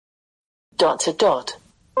...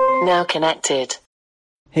 Now connected.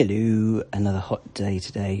 Hello, another hot day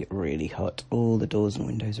today, really hot. All the doors and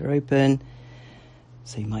windows are open,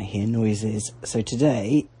 so you might hear noises. So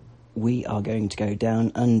today we are going to go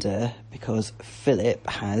down under because Phillip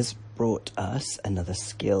has brought us another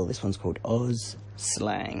skill. This one's called Oz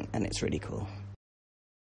Slang, and it's really cool.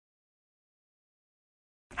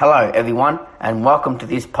 Hello everyone, and welcome to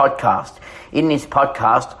this podcast. In this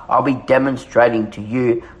podcast, I'll be demonstrating to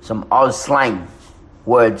you some Oz slang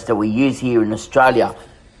words that we use here in Australia.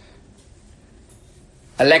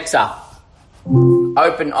 Alexa,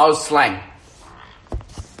 open Oz slang.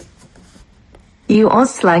 You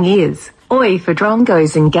Oz slang is, oi for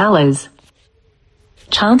drongos and gallas.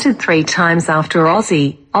 Chanted 3 times after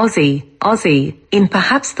Ozzie, Ozzie, Ozzie, in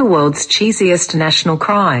perhaps the world's cheesiest national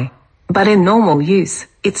cry. But in normal use,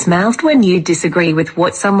 it's mouthed when you disagree with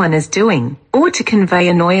what someone is doing, or to convey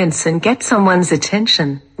annoyance and get someone's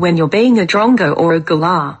attention, when you're being a drongo or a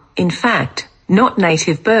galah. In fact, not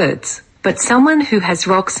native birds, but someone who has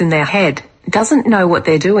rocks in their head, doesn't know what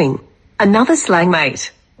they're doing. Another slang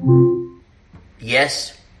mate.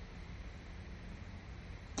 Yes.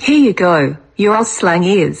 Here you go, your Oz slang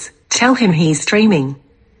is, tell him he's streaming.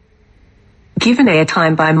 Given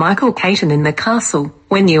airtime by Michael Caton in The Castle,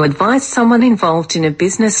 when you advise someone involved in a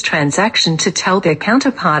business transaction to tell their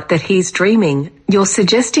counterpart that he's dreaming, you're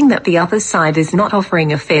suggesting that the other side is not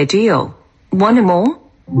offering a fair deal. Want more?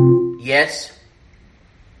 Yes.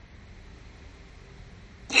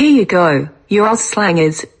 Here you go, your Oz slang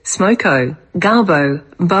is, smoko, garbo,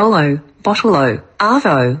 bolo, bottolo,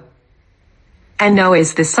 arvo. And no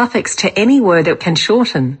is the suffix to any word that can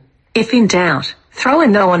shorten. If in doubt, throw a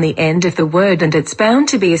no on the end of the word and it's bound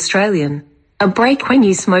to be Australian. A break when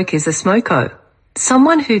you smoke is a smoko.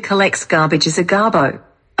 Someone who collects garbage is a garbo.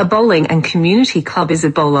 A bowling and community club is a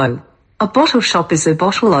bolo. A bottle shop is a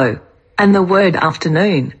bottolo. And the word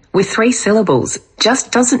afternoon, with 3 syllables,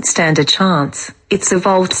 just doesn't stand a chance. It's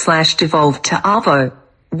evolved/devolved to arvo.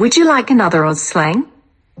 Would you like another Oz slang?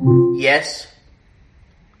 Yes.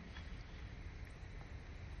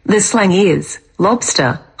 The slang is,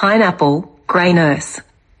 lobster, pineapple, grey nurse.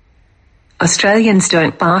 Australians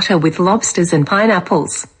don't barter with lobsters and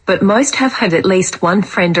pineapples, but most have had at least one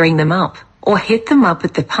friend ring them up, or hit them up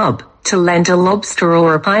at the pub, to lend a lobster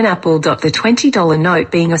or a pineapple. The $20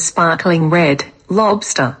 note being a sparkling red,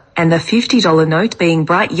 lobster, and the $50 note being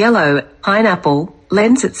bright yellow, pineapple,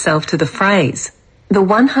 lends itself to the phrase. The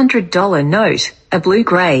 $100 note, a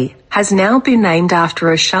blue-grey, has now been named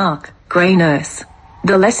after a shark, grey nurse.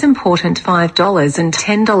 The less important $5 and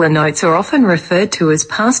 $10 notes are often referred to as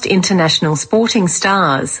past international sporting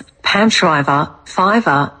stars, Pam Shriver,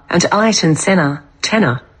 Fiver, and Ayrton Senna,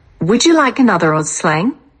 tenor. Would you like another Oz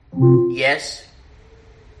slang? Yes.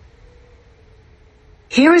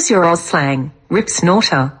 Here is your Oz slang, rip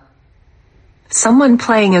snorter. Someone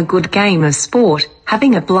playing a good game of sport,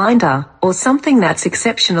 having a blinder, or something that's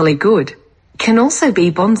exceptionally good. Can also be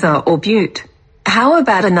bonza or beaut. How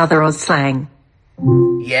about another Oz slang?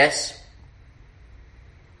 Yes.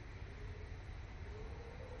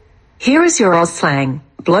 Here is your Oz slang,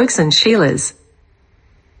 blokes and Sheilas.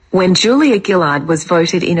 When Julia Gillard was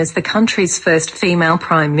voted in as the country's first female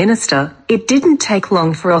Prime Minister, it didn't take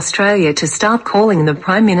long for Australia to start calling the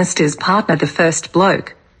Prime Minister's partner the first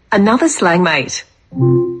bloke. Another slang mate.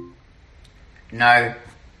 No.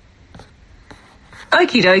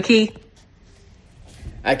 Okie dokie.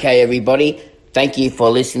 Okay everybody, thank you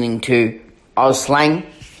for listening to Oz slang.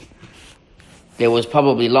 There was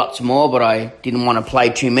probably lots more, but I didn't want to play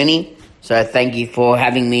too many, so thank you for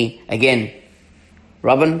having me again.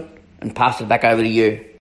 Robin, and pass it back over to you.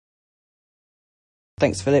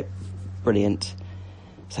 Thanks, Phillip. Brilliant.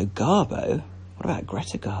 So Garbo, what about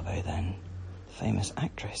Greta Garbo then? Famous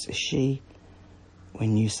actress. Is she,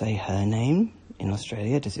 when you say her name in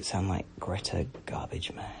Australia, does it sound like Greta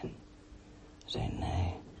Garbage-man? I don't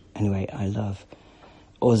know. Anyway, I love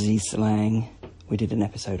Aussie slang. We did an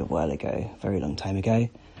episode a while ago, a very long time ago,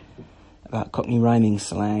 about Cockney rhyming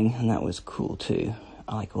slang, and that was cool too.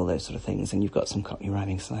 I like all those sort of things, and you've got some Cockney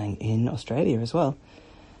rhyming slang in Australia as well,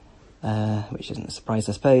 which isn't a surprise,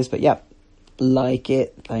 I suppose, but yeah, like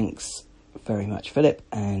it. Thanks very much, Phillip,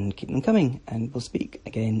 and keep them coming, and we'll speak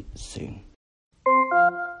again soon.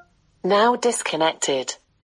 Now disconnected.